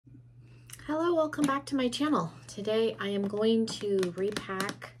welcome back to my channel. Today I am going to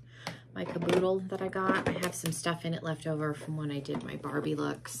repack my caboodle that I got. I have some stuff in it left over from when I did my Barbie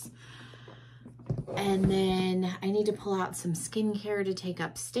looks. And then I need to pull out some skincare to take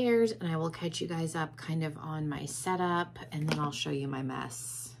upstairs, and I will catch you guys up kind of on my setup, and then I'll show you my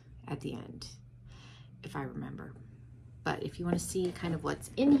mess at the end, if I remember. But if you want to see kind of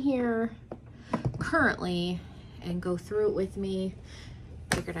what's in here currently and go through it with me,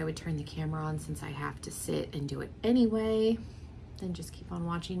 figured I would turn the camera on since I have to sit and do it anyway. Then just keep on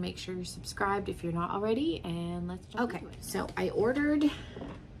watching. Make sure you're subscribed if you're not already, and let's jump into it. So I ordered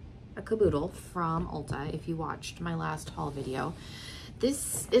a caboodle from Ulta, if you watched my last haul video.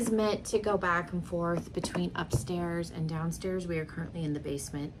 This is meant to go back and forth between upstairs and downstairs. We are currently in the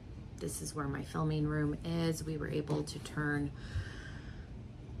basement. This is where my filming room is. We were able to turn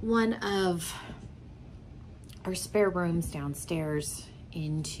one of our spare rooms downstairs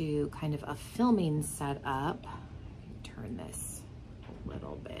into kind of a filming setup. Turn this a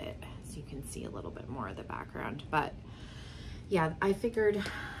little bit so you can see a little bit more of the background. But yeah, I figured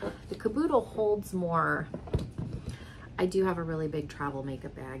the caboodle holds more. I do have a really big travel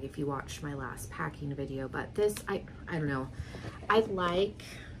makeup bag if you watched my last packing video, but this, I don't know. I like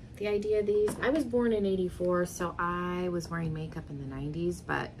the idea of these. I was born in '84, so I was wearing makeup in the '90s,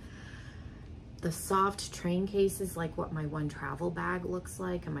 but the soft train cases, like what my one travel bag looks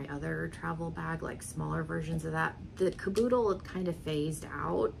like, and my other travel bag, like smaller versions of that, the caboodle had kind of phased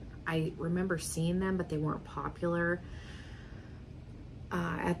out. I remember seeing them, but they weren't popular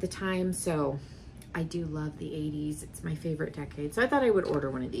at the time. So I do love the 80s. It's my favorite decade. So I thought I would order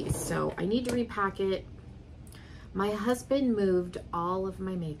one of these. So I need to repack it. My husband moved all of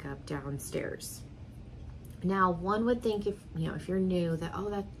my makeup downstairs. Now, one would think, if you're new, that, oh,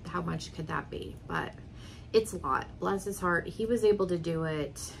 that, how much could that be? But it's a lot. Bless his heart. He was able to do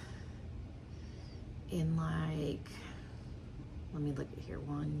it in like, let me look at here,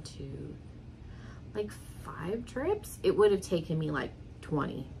 1, 2, like 5 trips. It would have taken me like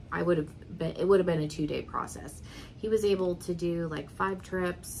 20. It would have been a 2-day process. He was able to do like 5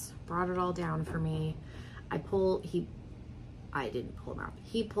 trips, brought it all down for me. I didn't pull them out.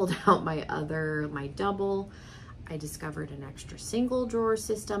 He pulled out my double. I discovered an extra single drawer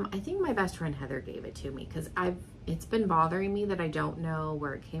system. I think my best friend Heather gave it to me because it's been bothering me that I don't know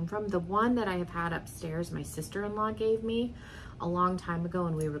where it came from. The one that I have had upstairs, my sister-in-law gave me a long time ago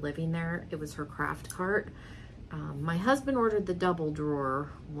when we were living there. It was her craft cart. My husband ordered the double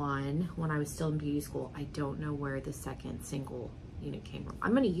drawer one when I was still in beauty school. I don't know where the second single unit came from.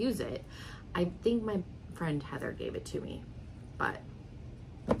 I'm going to use it. I think my friend Heather gave it to me. But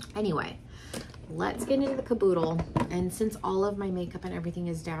anyway, let's get into the caboodle. And since all of my makeup and everything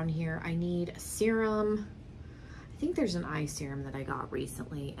is down here, I need a serum. I think there's an eye serum that I got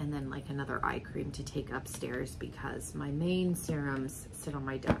recently, and then like another eye cream to take upstairs because my main serums sit on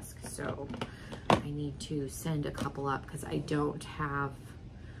my desk. So I need to send a couple up because I don't have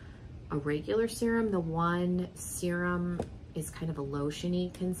a regular serum. The one serum is kind of a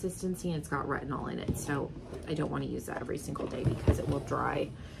lotiony consistency, and it's got retinol in it, so I don't want to use that every single day because it will dry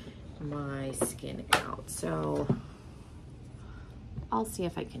my skin out. So I'll see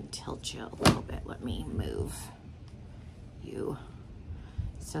if I can tilt you a little bit. Let me move you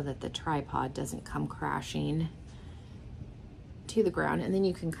so that the tripod doesn't come crashing to the ground, and then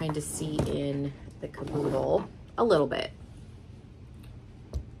you can kind of see in the caboodle a little bit.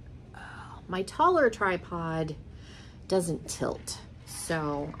 My taller tripod doesn't tilt,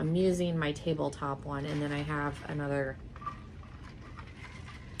 so I'm using my tabletop one, and then I have another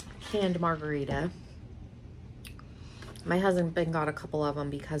canned margarita. My husband got a couple of them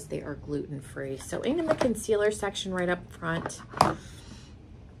because they are gluten-free. So in the concealer section right up front,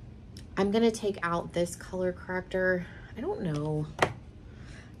 I'm gonna take out this color corrector. I don't know,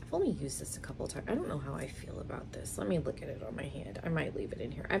 I've only used this a couple of times. I don't know how I feel about this. Let me look at it on my hand. I might leave it in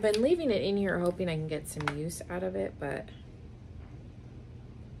here. I've been leaving it in here hoping I can get some use out of it, but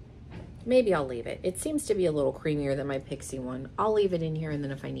maybe I'll leave it. It seems to be a little creamier than my Pixie one. I'll leave it in here, and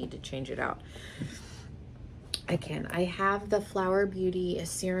then if I need to change it out, I can. I have the Flower Beauty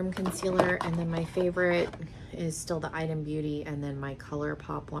Serum Concealer, and then my favorite is still the Item Beauty, and then my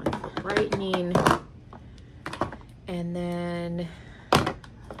ColourPop one for brightening. And then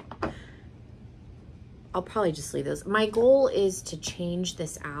I'll probably just leave those. My goal is to change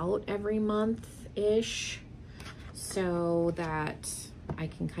this out every month-ish so that I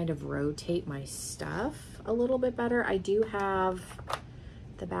can kind of rotate my stuff a little bit better. I do have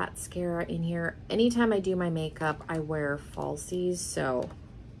the mascara in here. Anytime I do my makeup, I wear falsies, so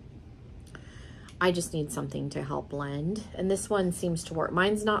I just need something to help blend. And this one seems to work.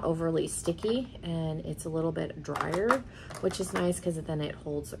 Mine's not overly sticky and it's a little bit drier, which is nice because then it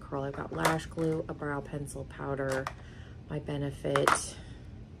holds the curl. I've got lash glue, a brow pencil powder, my Benefit.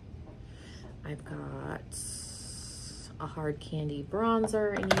 I've got a hard candy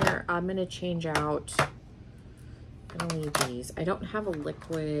bronzer in here. I'm gonna change out, I'm gonna leave these. I don't have a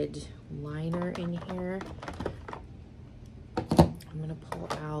liquid liner in here. I'm gonna pull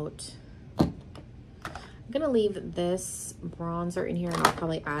out, I'm gonna leave this bronzer in here and I'll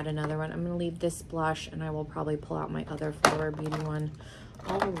probably add another one. I'm gonna leave this blush and I will probably pull out my other Flora Beauty one.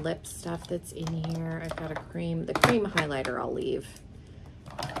 All the lip stuff that's in here. I've got a cream, the cream highlighter I'll leave.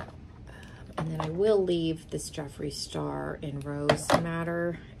 And then I will leave this Jeffree Star in Rose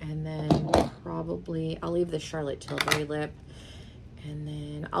Madder. And then probably, I'll leave the Charlotte Tilbury lip. And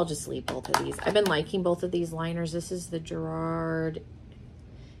then I'll just leave both of these. I've been liking both of these liners. This is the Gerard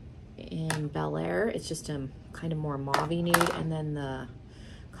in Bel Air. It's just a kind of more mauve-y nude. And then the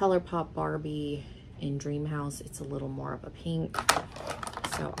ColourPop Barbie in Dream House. It's a little more of a pink.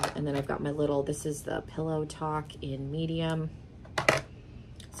 So, and then I've got my little, this is the Pillow Talk in medium.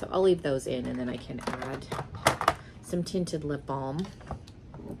 So I'll leave those in and then I can add some tinted lip balm.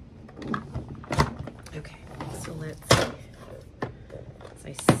 Okay, so let's see. As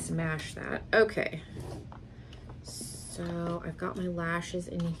I smash that. Okay. So I've got my lashes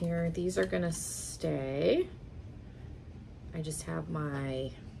in here. These are gonna stay. I just have my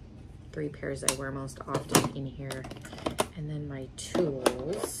 3 pairs I wear most often in here. And then my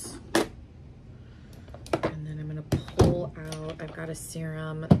tools. And then I'm gonna pull out, I've got a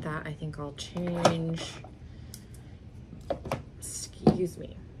serum that I think I'll change. Excuse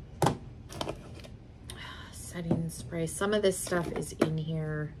me. Setting spray. Some of this stuff is in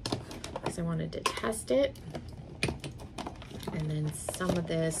here because I wanted to test it. And then some of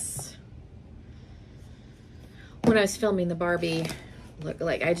this, when I was filming the Barbie, look,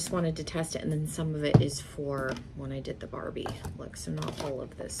 like I just wanted to test it, and then some of it is for when I did the Barbie look. So not all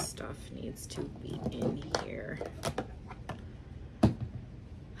of this stuff needs to be in here.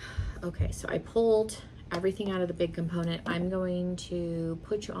 Okay, so I pulled everything out of the big component. I'm going to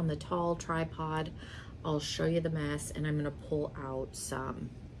put you on the tall tripod. I'll show you the mess, and I'm gonna pull out some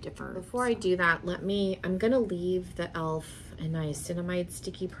different. Before I do that, I'm gonna leave the e.l.f. Niacinamide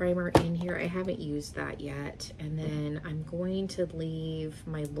Sticky Primer in here. I haven't used that yet. And then I'm going to leave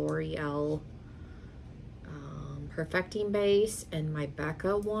my L'Oreal Perfecting Base and my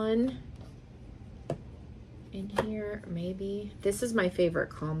Becca one in here, maybe. This is my favorite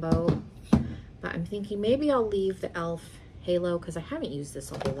combo, but I'm thinking maybe I'll leave the e.l.f. Halo because I haven't used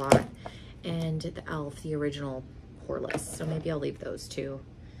this a whole lot, and the e.l.f. the original Poreless. So maybe I'll leave those two.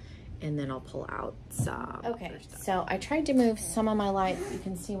 And then I'll pull out some. Okay, so I tried to move some of my light. You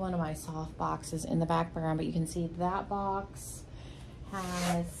can see one of my soft boxes in the background, but you can see that box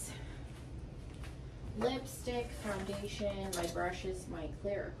has lipstick, foundation, my brushes, my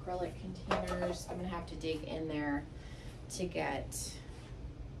clear acrylic containers. I'm gonna have to dig in there to get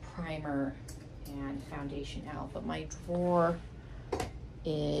primer and foundation out, but my drawer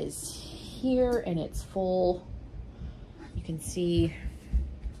is here and it's full. You can see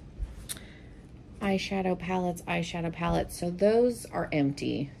eyeshadow palettes. So those are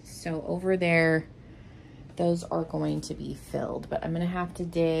empty. So over there, those are going to be filled, but I'm gonna have to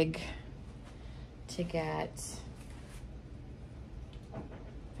dig to get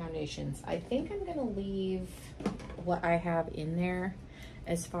foundations. I think I'm gonna leave what I have in there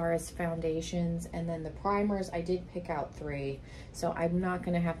as far as foundations, and then the primers, I did pick out 3, so I'm not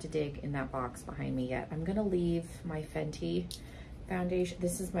gonna have to dig in that box behind me yet. I'm gonna leave my Fenty foundation.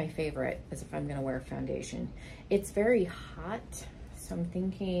 This is my favorite, as if I'm gonna wear foundation. It's very hot, so I'm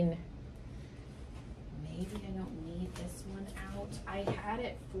thinking maybe I don't need this one out. I had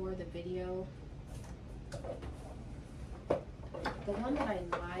it for the video. The one that I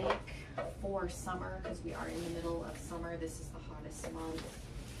like for summer, because we are in the middle of summer, this is the hottest month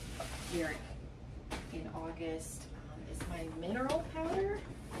here in August, is my mineral powder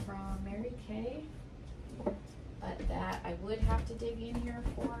from Mary Kay. But that I would have to dig in here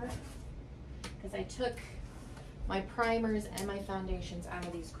for, because I took my primers and my foundations out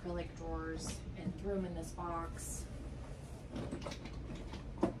of these acrylic drawers and threw them in this box.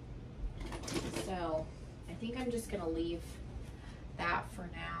 So I think I'm just gonna leave that for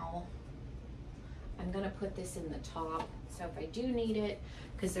now. I'm gonna put this in the top, so if I do need it,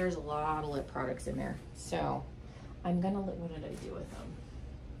 because there's a lot of lip products in there. So I'm gonna, what did I do with them?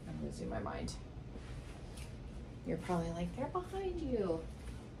 I'm losing my mind. You're probably like, they're behind you.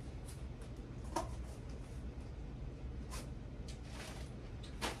 I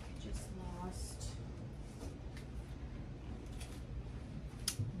just lost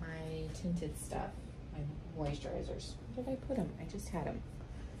tinted stuff, my moisturizers. Where did I put them? I just had them.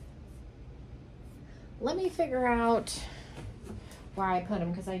 Let me figure out where I put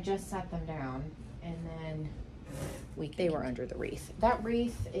them because I just set them down, and then they were under the wreath. That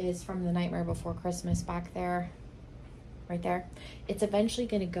wreath is from the Nightmare Before Christmas back there, right there. It's eventually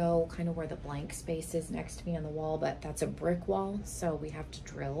going to go kind of where the blank space is next to me on the wall, but that's a brick wall, so we have to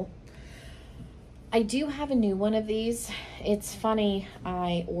drill. I do have a new one of these. It's funny,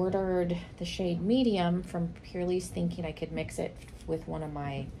 I ordered the shade medium from Purely's thinking I could mix it with one of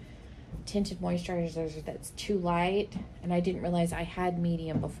my tinted moisturizers that's too light, and I didn't realize I had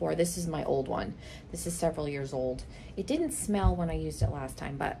medium before. This is my old one. This is several years old. It didn't smell when I used it last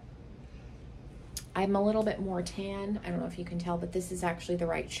time, but I'm a little bit more tan. I don't know if you can tell, but this is actually the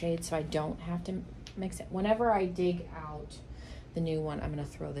right shade, so I don't have to mix it. Whenever I dig out the new one, I'm going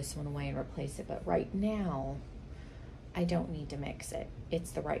to throw this one away and replace it, but right now I don't need to mix it.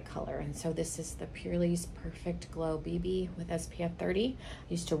 It's the right color. And so this is the Purely's Perfect Glow BB with SPF 30.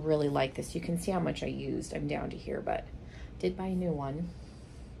 I used to really like this. You can see how much I used. I'm down to here, but did buy a new one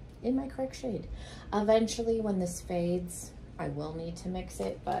in my correct shade. Eventually, when this fades, I will need to mix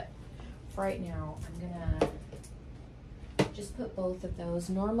it, but for right now, I'm gonna just put both of those.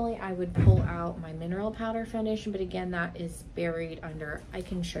 Normally, I would pull out my mineral powder foundation, but again, that is buried under. I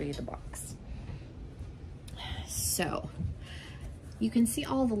can show you the box. So you can see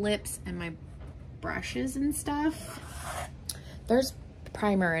all the lips and my brushes and stuff. There's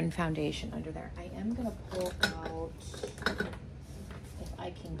primer and foundation under there. I am gonna pull out, if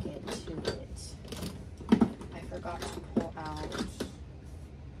I can get to it. I forgot to pull out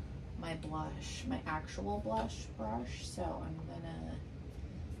my blush, my actual blush brush. So I'm gonna,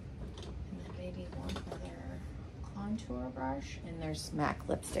 and then maybe one other contour brush. And there's MAC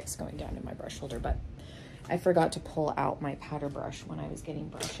lipsticks going down in my brush holder, but I forgot to pull out my powder brush when I was getting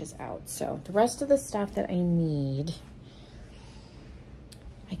brushes out. So the rest of the stuff that I need,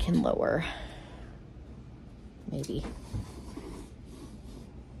 I can lower, maybe,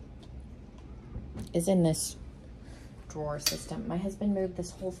 is in this drawer system. My husband moved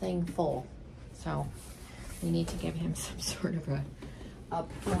this whole thing full, so we need to give him some sort of a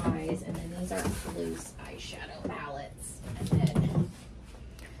prize. And then these are loose eyeshadow palettes. And then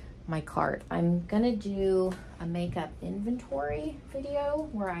my cart. I'm gonna do a makeup inventory video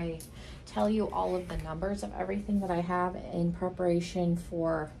where I tell you all of the numbers of everything that I have in preparation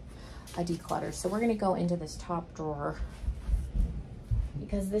for a declutter. So we're gonna go into this top drawer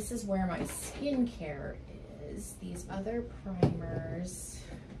because this is where my skincare is. These other primers,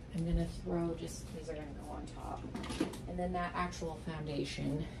 I'm gonna throw just, these are gonna go on top. And then that actual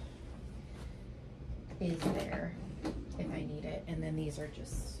foundation is there if I need it. And then these are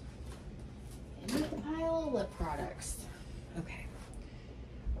just in the pile of lip products. Okay,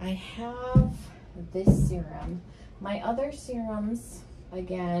 I have this serum. My other serums,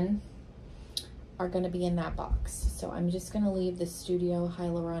 again, are going to be in that box. So I'm just going to leave the Studio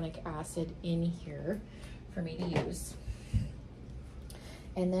Hyaluronic Acid in here for me to use.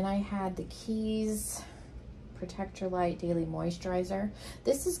 And then I had the Keys Protect Your Light Daily Moisturizer.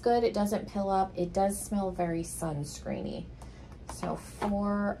 This is good. It doesn't pill up. It does smell very sunscreeny. So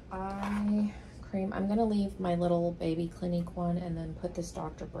for eye cream, I'm gonna leave my little Baby Clinique one and then put this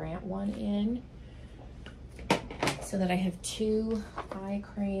Dr. Brandt one in so that I have 2 eye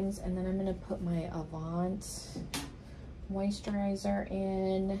creams. And then I'm gonna put my Avant moisturizer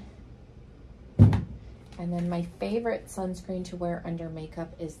in. And then my favorite sunscreen to wear under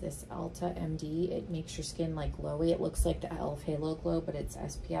makeup is this Ulta MD. It makes your skin like glowy. It looks like the e.l.f. Halo Glow, but it's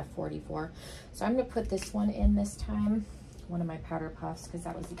SPF 44. So I'm gonna put this one in this time. One of my powder puffs, because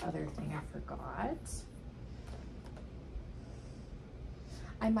that was the other thing I forgot.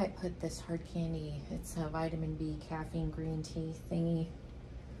 I might put this Hard Candy, it's a vitamin B caffeine green tea thingy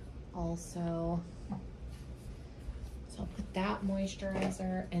also. So I'll put that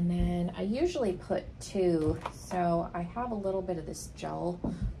moisturizer, and then I usually put 2, so I have a little bit of this gel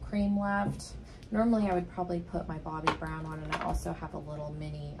cream left. Normally I would probably put my Bobbi Brown on, and I also have a little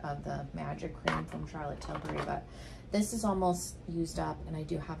mini of the Magic Cream from Charlotte Tilbury, but this is almost used up, and I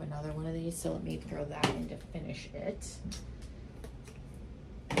do have another one of these, so let me throw that in to finish it.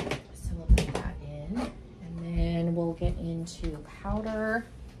 So we'll put that in, and then we'll get into powder.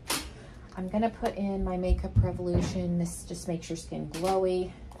 I'm gonna put in my Makeup Revolution. This just makes your skin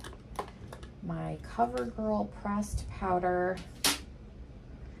glowy. My CoverGirl pressed powder.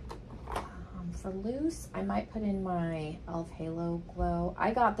 For loose, I might put in my e.l.f. Halo Glow.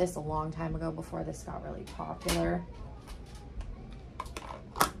 I got this a long time ago before this got really popular.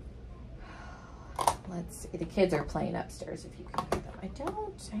 Let's see, the kids are playing upstairs if you can hear them. I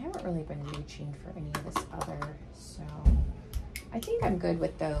haven't really been reaching for any of this other, so I think I'm good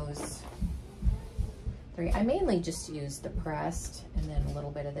with those 3. I mainly just use the pressed and then a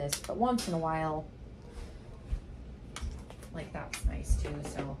little bit of this, but once in a while, like that's nice too,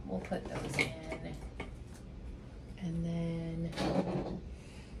 so we'll put those in. And then,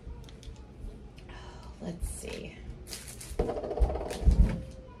 let's see.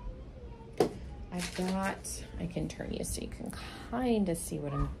 I've got, I can turn you so you can kind of see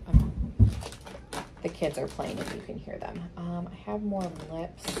what the kids are playing if you can hear them. I have more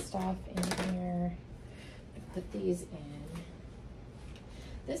lip stuff in here. I put these in.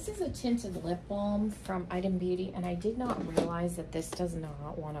 This is a tinted lip balm from Item Beauty, and I did not realize that this does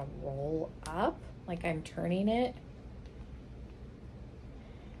not want to roll up like I'm turning it.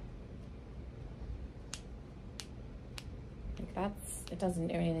 Like it doesn't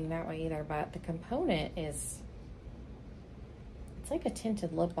do anything that way either, but the component is, it's like a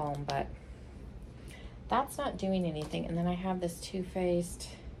tinted lip balm, but that's not doing anything. And then I have this Too Faced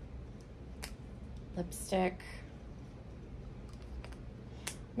lipstick.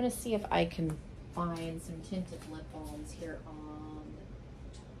 I'm gonna see if I can find some tinted lip balms here on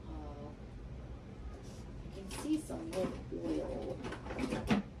the top. I can see some lip oil.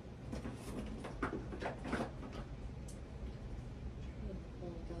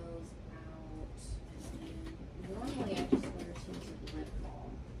 Normally I just wear tinted lip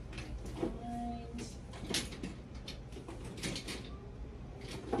balm.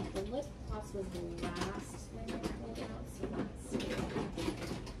 The lip gloss was the last thing I pulled out, so let's see.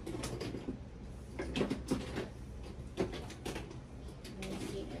 I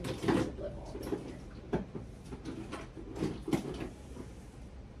see any tinted lip balm in here.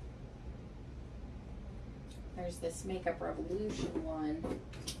 There's this Makeup Revolution one.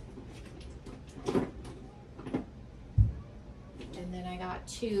 And then I got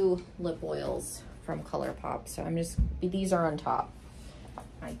 2 lip oils from ColourPop. So I'm just, these are on top.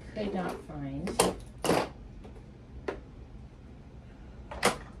 I could not find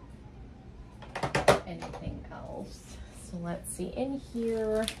anything else. So let's see, in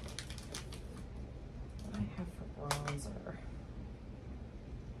here, what do I have for bronzer?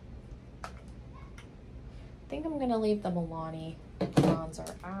 I think I'm gonna leave the Milani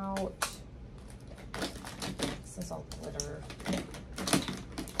bronzer out. This is all glitter.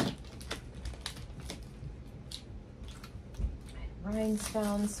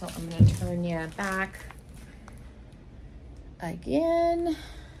 Rhinestones, so I'm going to turn you back again.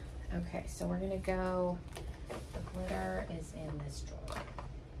 Okay, so we're going to go, the glitter is in this drawer.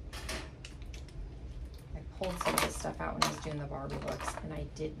 I pulled some of this stuff out when I was doing the Barbie looks, and I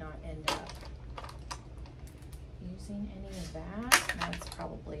did not end up using any of that. That's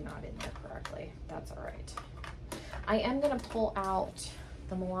probably not in there correctly. That's all right. I am going to pull out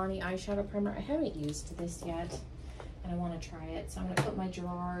the Milani eyeshadow primer. I haven't used this yet, and I want to try it. So I'm going to put my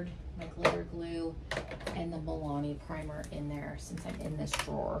Gerard, my glitter glue, and the Milani primer in there since I'm in this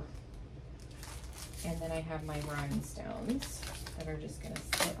drawer. And then I have my rhinestones that are just going to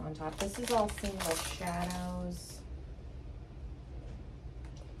sit on top. This is all single shadows.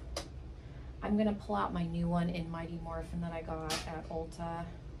 I'm going to pull out my new one in Mighty Morphin that I got at Ulta.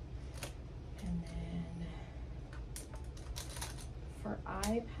 And then for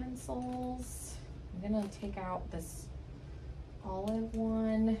eye pencils, I'm going to take out this olive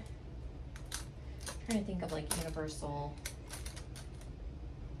one. I'm trying to think of like universal.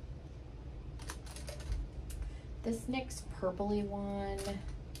 This NYX purpley one,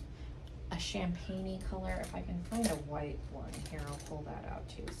 a champagne-y color. If I can find a white one here, I'll pull that out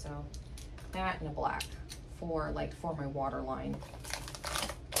too. So that and a black for my waterline.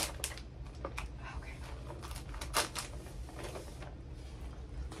 Okay.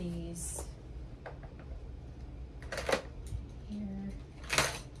 These here.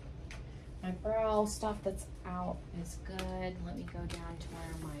 My brow stuff that's out is good. Let me go down to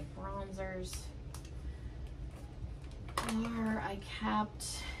where my bronzers are. I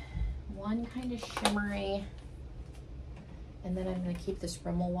kept one kind of shimmery, and then I'm going to keep this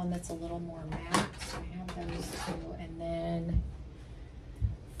Rimmel one that's a little more matte. So I have those two. And then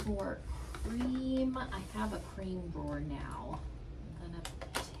for cream, I have a cream drawer now. I'm going to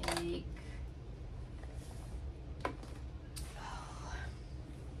take,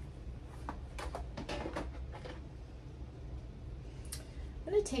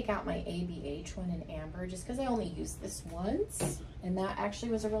 take out my ABH one in amber just because I only used this once, and that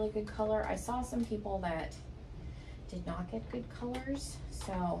actually was a really good color. I saw some people that did not get good colors,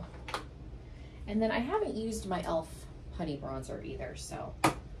 so, and then I haven't used my e.l.f. Putty bronzer either, so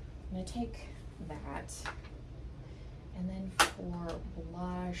I'm gonna take that, And then for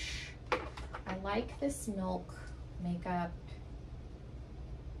blush, I like this Milk Makeup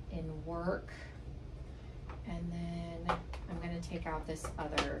in Work. And then I'm going to take out this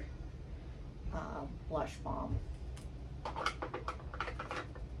other blush balm.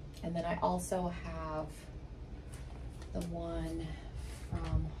 And then I also have the one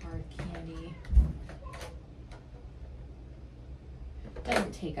from Hard Candy.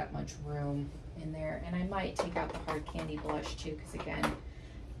 Doesn't take up much room in there. And I might take out the Hard Candy blush too, because again,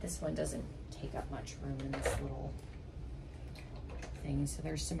 this one doesn't take up much room in this little thing. So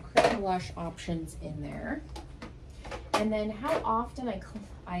there's some cream blush options in there. And then how often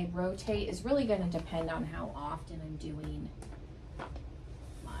I rotate is really going to depend on how often I'm doing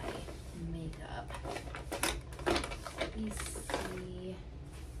my makeup. Let me see.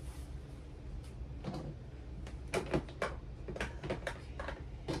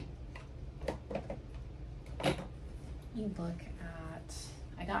 You look at,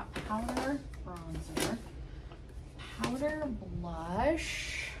 I got powder bronzer, powder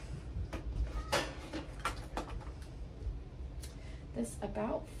blush. This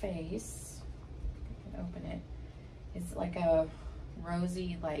About Face, I can open it, is like a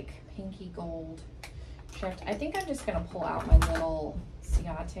rosy, like pinky gold shift. I think I'm just gonna pull out my little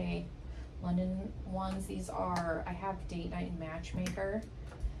Ciate London ones. These are, I have Date Night and Matchmaker,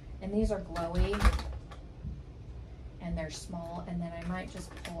 and these are glowy, and they're small. And then I might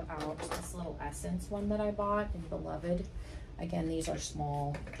just pull out this little Essence one that I bought in Beloved. Again, these are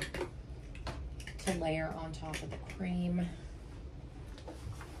small to layer on top of the cream.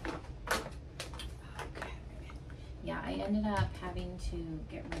 Yeah, I ended up having to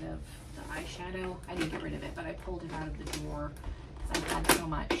get rid of the eyeshadow. I didn't get rid of it, but I pulled it out of the drawer because I had so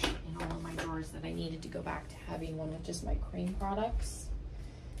much in all of my drawers that I needed to go back to having one with just my cream products.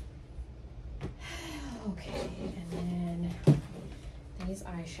 Okay, and then these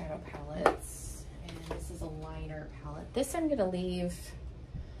eyeshadow palettes, and this is a liner palette. This I'm gonna leave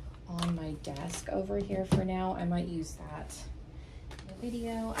on my desk over here for now. I might use that in the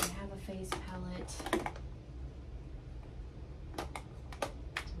video. I have a face palette.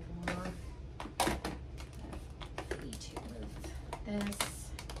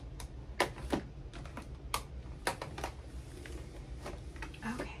 This.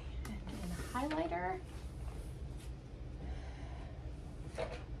 Okay, and a highlighter. I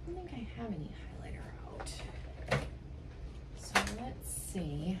don't think I have any highlighter out. So let's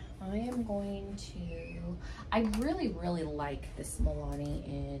see. I am going to, I really like this Milani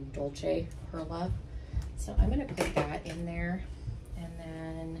in Dolce Perla. So I'm going to put that in there, and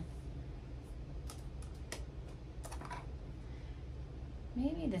then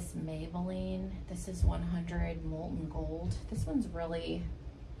maybe this Maybelline. This is 100 Molten Gold. This one's really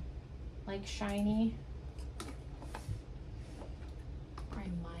like shiny. I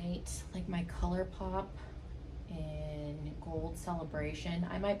might like my ColourPop in Gold Celebration.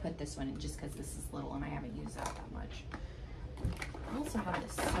 I might put this one in just because this is little and I haven't used that much. I also have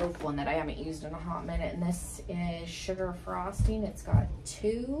this soap one that I haven't used in a hot minute, and this is Sugar Frosting. It's got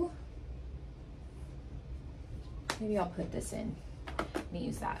 2. Maybe I'll put this in.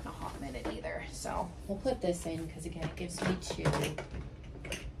 Use that in a hot minute either. So we'll put this in because again it gives me 2.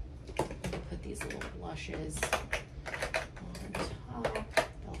 Put these little blushes on top.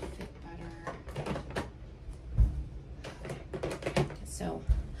 They'll fit better. Okay. So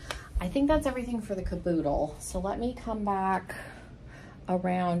I think that's everything for the caboodle. So let me come back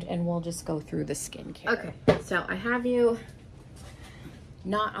around and we'll just go through the skincare. Okay, so I have you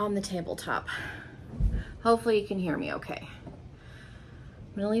not on the tabletop. Hopefully you can hear me okay.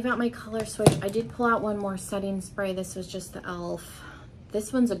 I'm gonna leave out my color switch. I did pull out one more setting spray. This was just the e.l.f.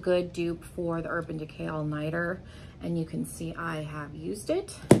 This one's a good dupe for the Urban Decay All Nighter, and you can see I have used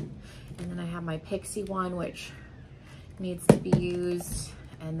it. And then I have my Pixie one, which needs to be used,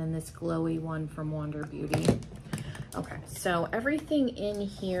 and then this glowy one from Wander Beauty. Okay, so everything in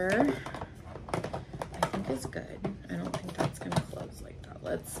here I think is good. I don't think that's gonna close like that.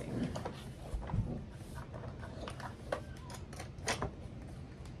 Let's see.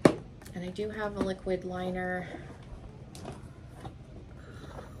 And I do have a liquid liner.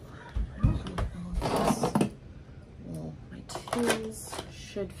 I don't know if this, well, my tools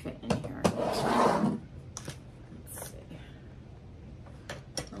should fit in here. Let's see.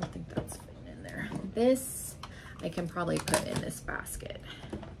 I don't think that's fitting in there. This I can probably put in this basket.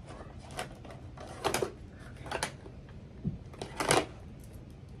 Okay.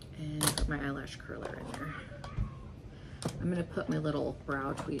 And put my eyelash curler in there. I'm gonna put my little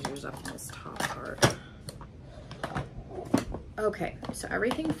brow tweezers up in this top part. Okay, so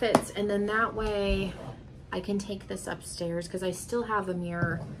everything fits, and then that way I can take this upstairs because I still have a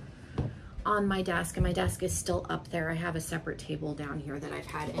mirror on my desk, and my desk is still up there. I have a separate table down here that I've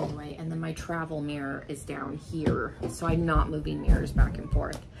had anyway, and then my travel mirror is down here, so I'm not moving mirrors back and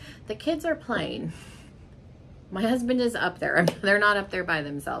forth. The kids are playing. My husband is up there. They're not up there by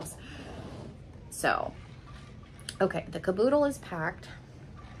themselves. So, okay, the caboodle is packed.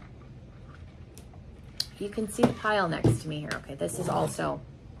 You can see the pile next to me here. Okay, this is also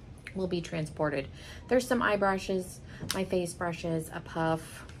will be transported. There's some eye brushes, my face brushes, a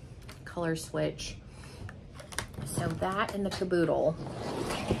puff, color switch. So that and the caboodle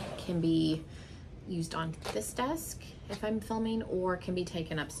can be used on this desk if I'm filming, or can be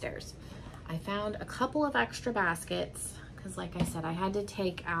taken upstairs. I found a couple of extra baskets because, like I said, I had to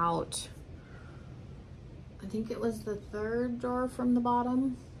take out, I think it was the third drawer from the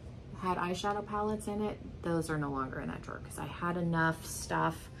bottom, had eyeshadow palettes in it. Those are no longer in that drawer because I had enough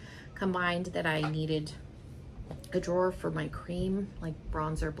stuff combined that I needed a drawer for my cream, like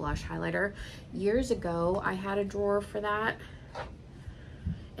bronzer, blush, highlighter. Years ago, I had a drawer for that,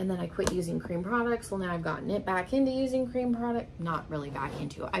 and then I quit using cream products. Well, now I've gotten it back into using cream product. Not really back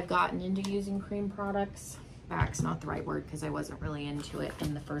into it. I've gotten into using cream products. Back's not the right word because I wasn't really into it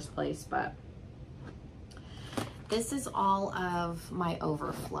in the first place, but this is all of my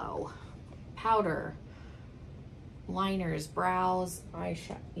overflow. Powder, liners, brows,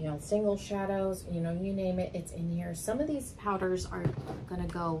 eyeshadow, you know, single shadows, you know, you name it, it's in here. Some of these powders are gonna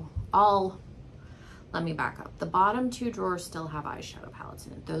go all, let me back up. The bottom two drawers still have eyeshadow palettes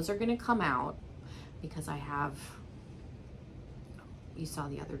in it. Those are gonna come out because I have, you saw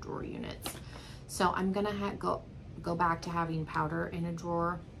the other drawer units. So I'm gonna go back to having powder in a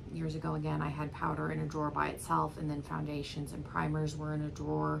drawer. Years ago, again, I had powder in a drawer by itself, and then foundations and primers were in a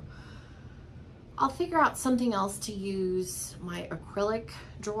drawer. I'll figure out something else to use my acrylic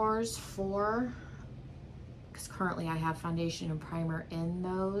drawers for, because currently I have foundation and primer in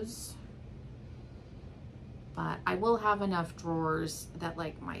those. But I will have enough drawers that,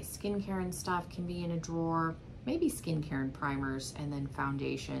 like, my skincare and stuff can be in a drawer, maybe skincare and primers, and then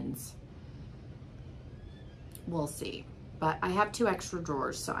foundations. We'll see. But I have 2 extra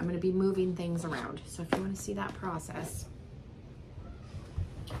drawers, so I'm going to be moving things around. So if you want to see that process.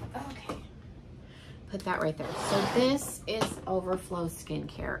 Okay. Put that right there. So this is overflow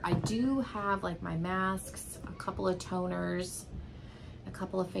skincare. I do have, like, my masks, a couple of toners, a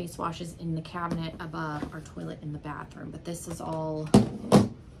couple of face washes in the cabinet above our toilet in the bathroom. But this is all,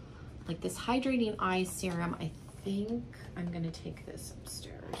 like, this hydrating eye serum. I think I'm going to take this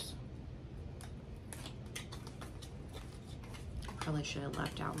upstairs. Probably should have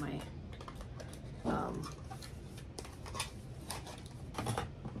left out my, well,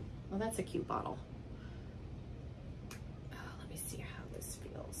 that's a cute bottle. Oh, let me see how this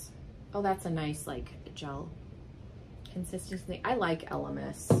feels. Oh, that's a nice, like, gel consistency. I like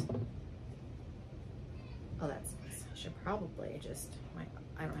LMS. Oh, that's nice. I should probably just,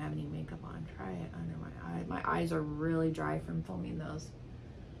 I don't have any makeup on. Try it under my eye. My eyes are really dry from filming those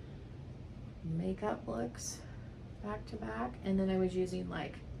makeup looks back to back. And then I was using,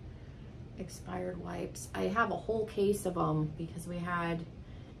 like, expired wipes. I have a whole case of them because we had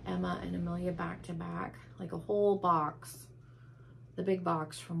Emma and Amelia back to back, like a whole box, the big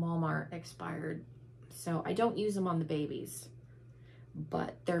box from Walmart expired. So I don't use them on the babies,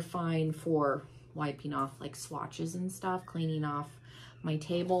 but they're fine for wiping off, like, swatches and stuff, cleaning off my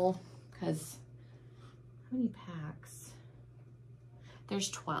table. Because how many packs? There's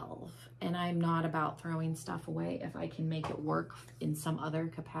 12, and I'm not about throwing stuff away if I can make it work in some other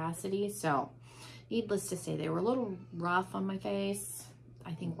capacity. So needless to say, they were a little rough on my face.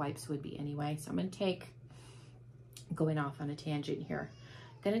 I think wipes would be anyway. So I'm going to take, going off on a tangent here,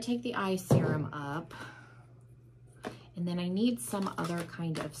 I'm going to take the eye serum up, and then I need some other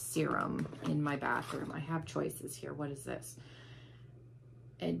kind of serum in my bathroom. I have choices here. What is this?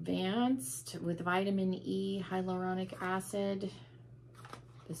 Advanced with vitamin E hyaluronic acid.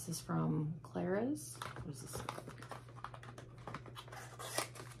 This is from Clara's. What does this look like?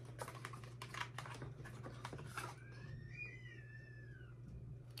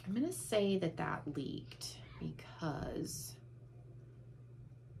 I'm gonna say that that leaked because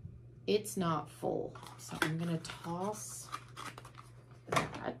it's not full. So I'm gonna toss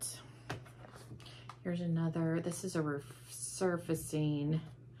that. Here's another, this is a resurfacing.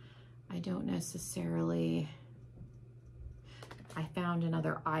 I don't necessarily, I found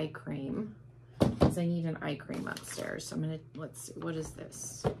another eye cream because I need an eye cream upstairs. So I'm gonna, let's see, what is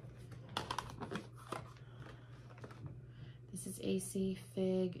this? This is AC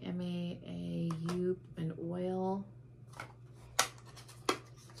Fig MAA an oil.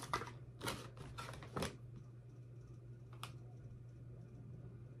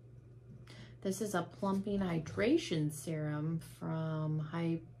 This is a plumping hydration serum from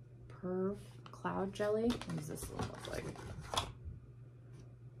Hyperv Cloud Jelly. What does this look like?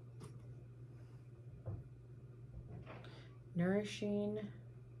 Nourishing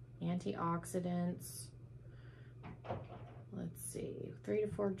antioxidants. Let's see, 3 to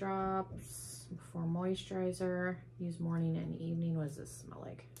 4 drops before moisturizer. Use morning and evening. What does this smell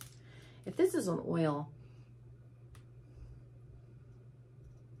like? If this is an oil,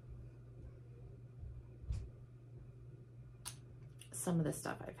 some of this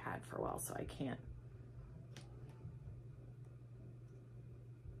stuff I've had for a while, so I can't.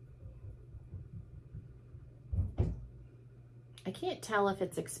 I can't tell if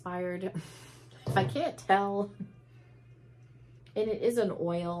it's expired. If I can't tell, and it is an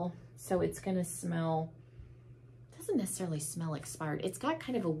oil, so it's gonna smell, doesn't necessarily smell expired. It's got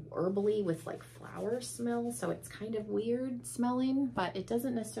kind of a herbally with like flower smell, so it's kind of weird smelling, but it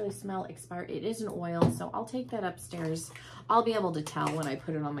doesn't necessarily smell expired. It is an oil, so I'll take that upstairs. I'll be able to tell when I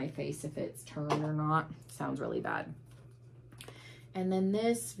put it on my face if it's turned or not. Sounds really bad. And then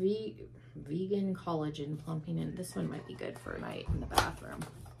this vegan collagen plumping, and this one might be good for a night in the bathroom.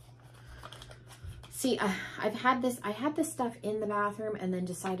 See, I had this stuff in the bathroom and then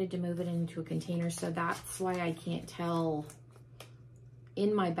decided to move it into a container, so that's why I can't tell.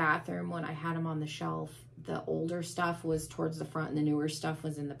 In my bathroom, when I had them on the shelf, the older stuff was towards the front and the newer stuff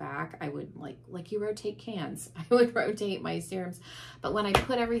was in the back. I would, like you rotate cans, I would rotate my serums. But when I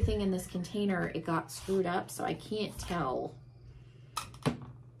put everything in this container, it got screwed up, so I can't tell.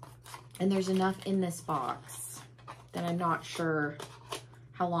 And there's enough in this box that I'm not sure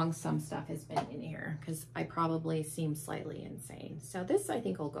how long some stuff has been in here, because I probably seem slightly insane. So this, I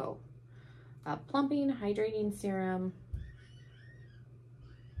think, will go. Plumping hydrating serum.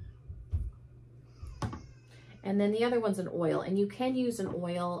 And then the other one's an oil, and you can use an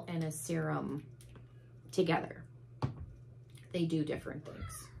oil and a serum together. They do different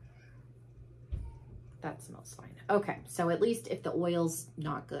things. That smells fine. Okay, so at least if the oil's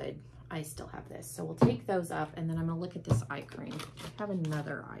not good, I still have this. So we'll take those up, and then I'm gonna look at this eye cream. I have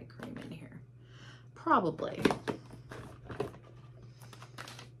another eye cream in here. Probably.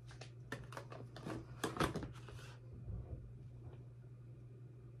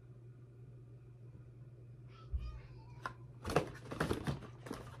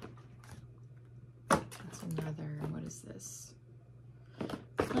 That's another, what is this?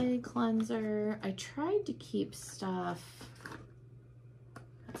 Clay cleanser. I tried to keep stuff.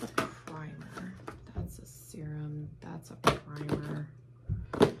 That's a primer. That's a serum. That's a primer.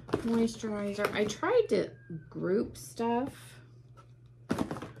 Moisturizer. I tried to group stuff.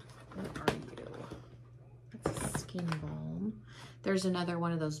 What are you? That's a skin balm. There's another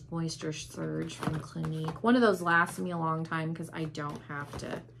one of those Moisture Surge from Clinique. One of those lasts me a long time because I don't have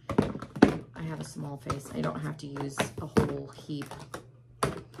to, I have a small face. I don't have to use a whole heap.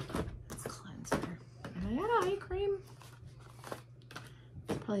 That's cleanser. And I had eye cream.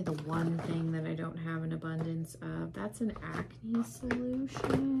 Probably the one thing that I don't have an abundance of. That's an acne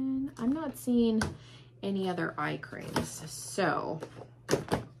solution. I'm not seeing any other eye creams. So,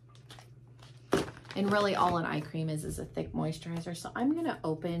 and really all an eye cream is a thick moisturizer. So I'm gonna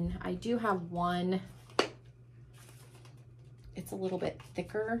open, I do have one, it's a little bit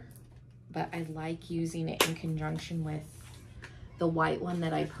thicker, but I like using it in conjunction with the white one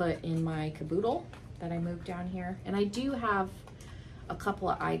that I put in my caboodle that I moved down here. And I do have a couple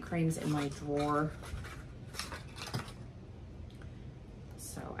of eye creams in my drawer.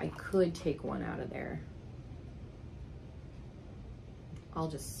 So I could take one out of there. I'll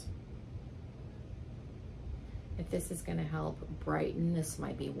just, if this is gonna help brighten, this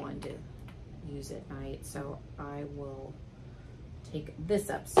might be one to use at night. So I will take this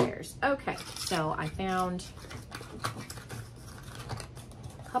upstairs. Okay, so I found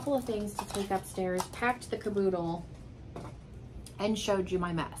a couple of things to take upstairs, packed the caboodle, and showed you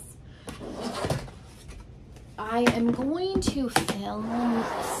my mess. I am going to film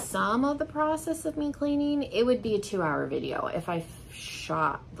some of the process of me cleaning. It would be a 2-hour video if I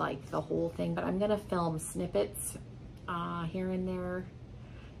shot like the whole thing, but I'm gonna film snippets here and there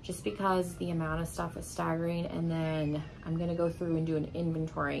just because the amount of stuff is staggering. And then I'm gonna go through and do an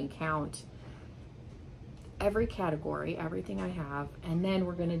inventory and count every category, everything I have, and then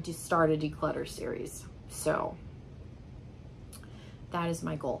we're gonna start a declutter series. So that is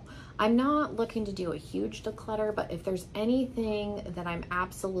my goal. I'm not looking to do a huge declutter, but if there's anything that I'm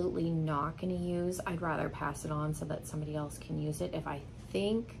absolutely not gonna use, I'd rather pass it on so that somebody else can use it. If I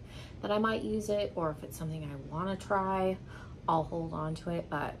think that I might use it, or if it's something I wanna try, I'll hold on to it.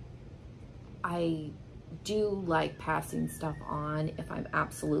 But I do like passing stuff on if I'm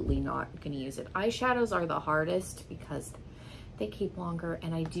absolutely not going to use it. Eyeshadows are the hardest because they keep longer,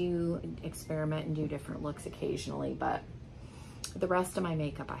 and I do experiment and do different looks occasionally, but the rest of my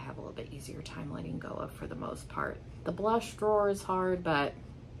makeup I have a little bit easier time letting go of for the most part. The blush drawer is hard, but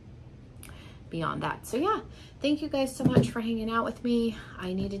beyond that. So yeah, thank you guys so much for hanging out with me.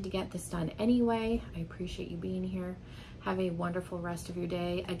 I needed to get this done anyway. I appreciate you being here. Have a wonderful rest of your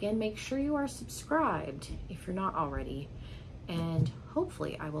day. Again, make sure you are subscribed if you're not already, and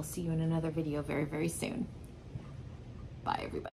hopefully I will see you in another video very, very soon. Bye, everybody.